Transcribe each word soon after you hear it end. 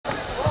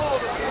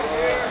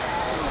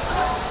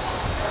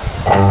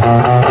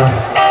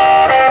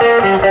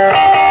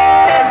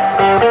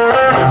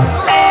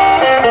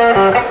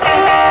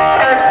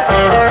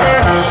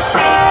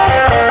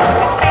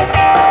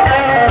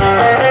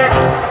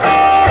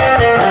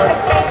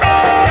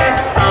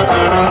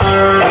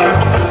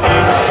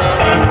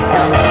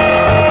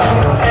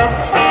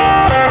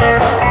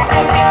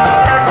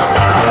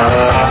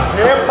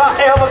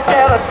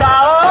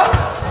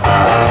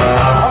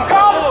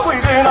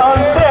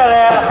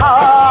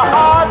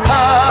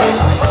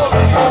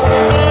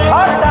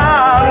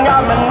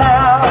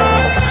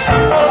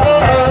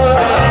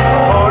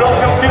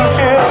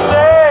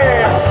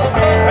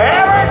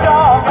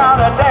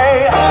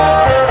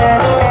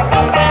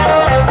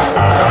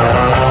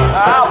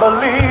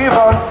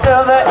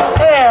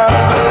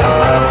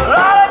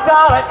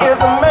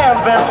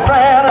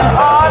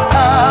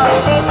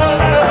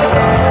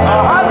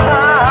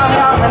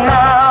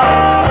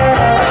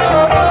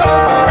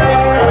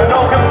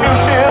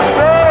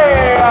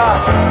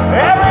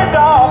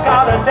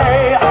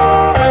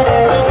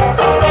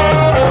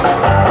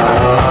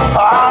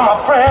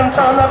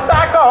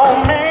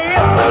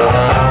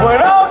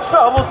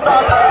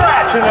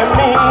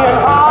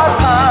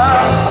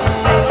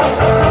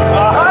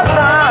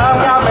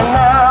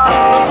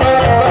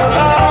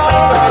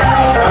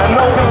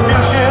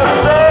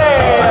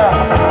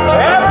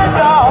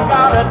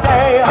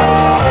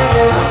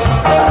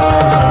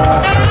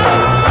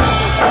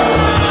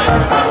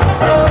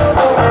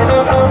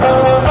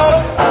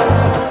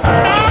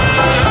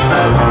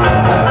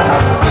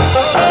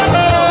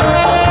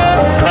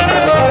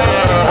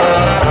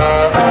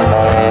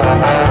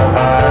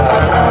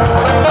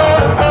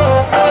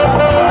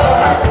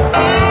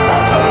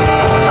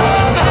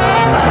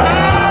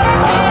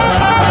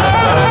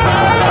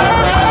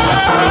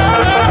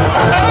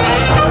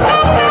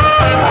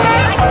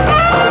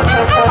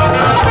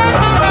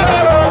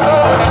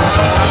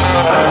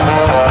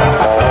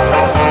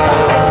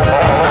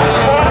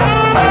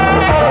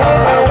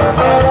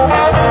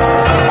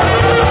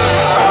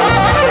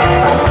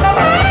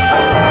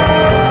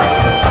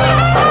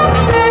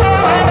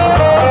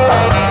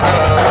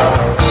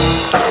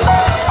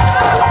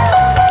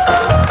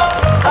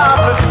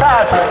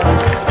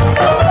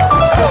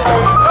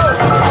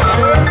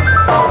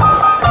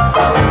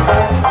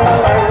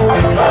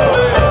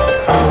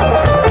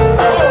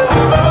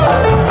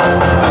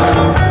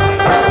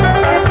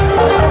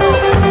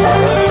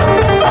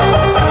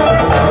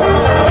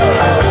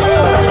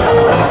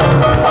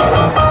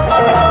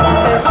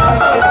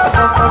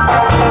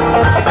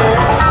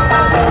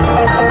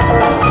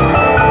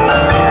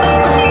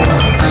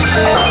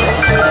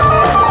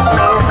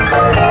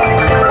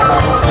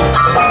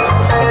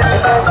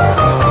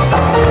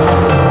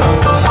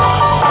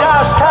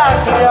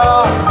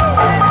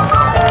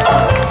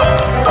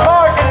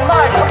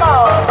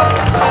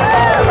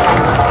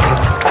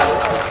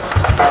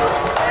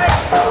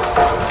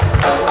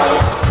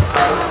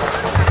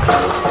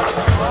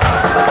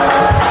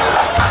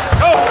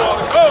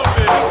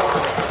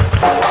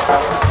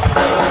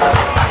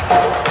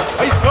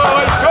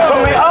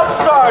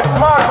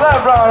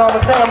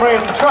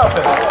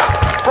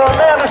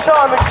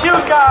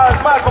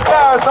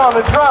On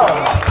the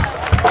drums.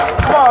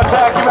 Come on,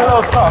 Jack, give me a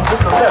little something,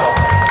 just a little.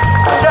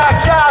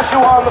 Jack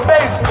Joshua on the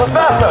bass,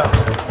 Professor.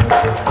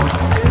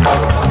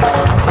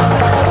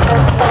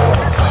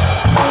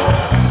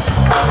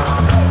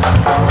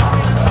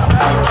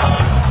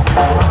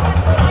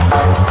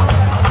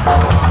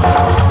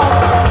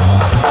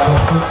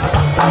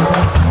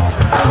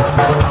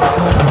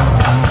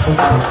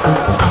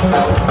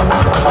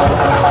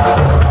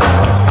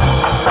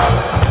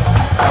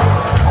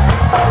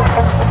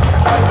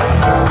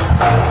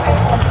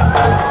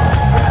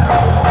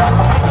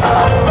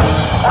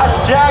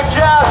 That's Jack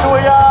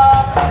Joshua,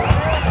 y'all.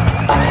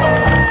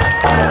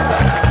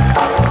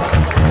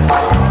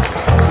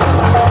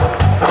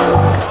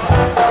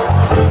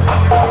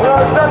 We're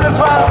gonna send this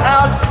one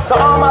out to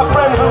all my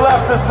friends who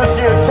left us this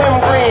year. Tim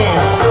Green,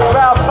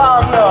 Ralph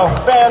Fomno,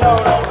 band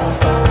owner.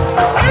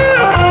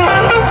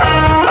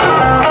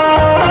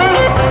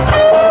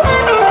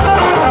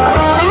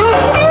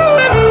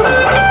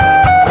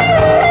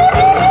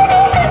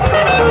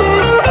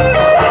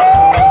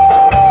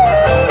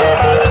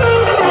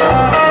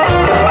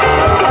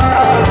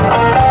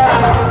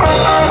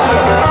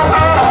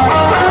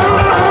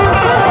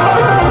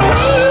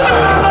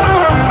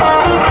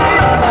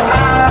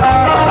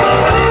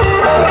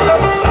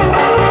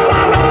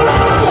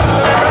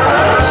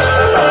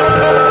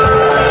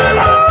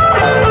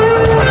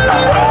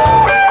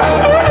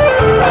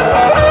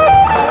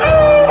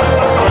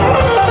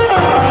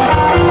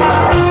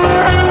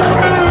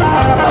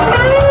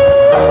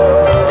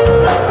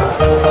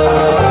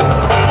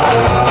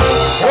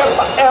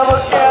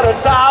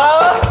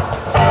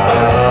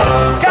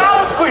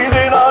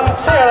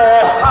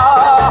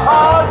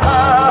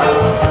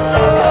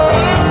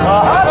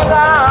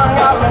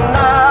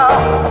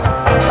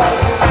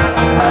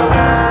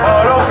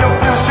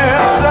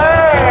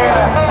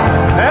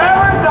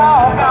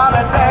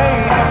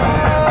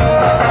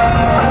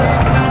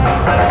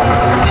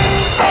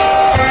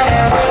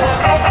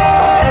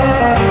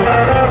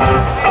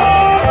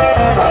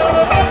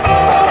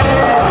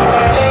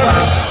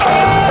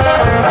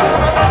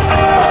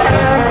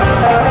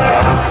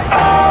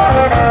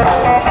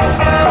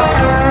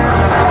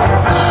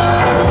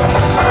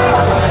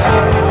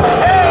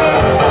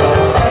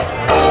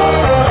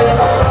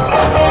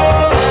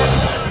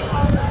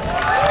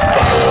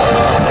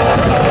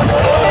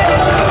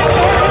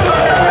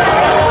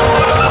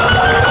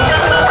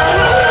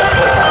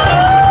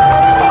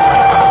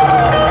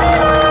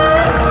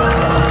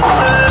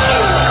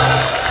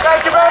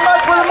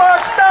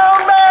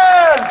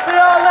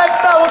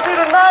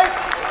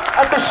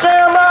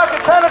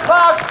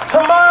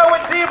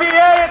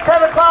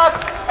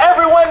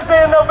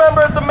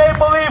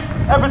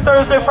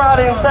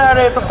 Friday and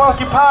Saturday at the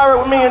Funky Pirate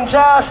with me and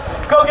Josh.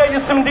 Go get you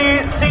some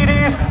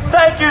CDs.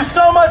 Thank you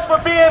so much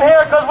for being here,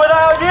 because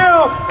without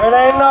you, it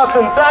ain't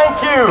nothing.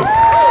 Thank you.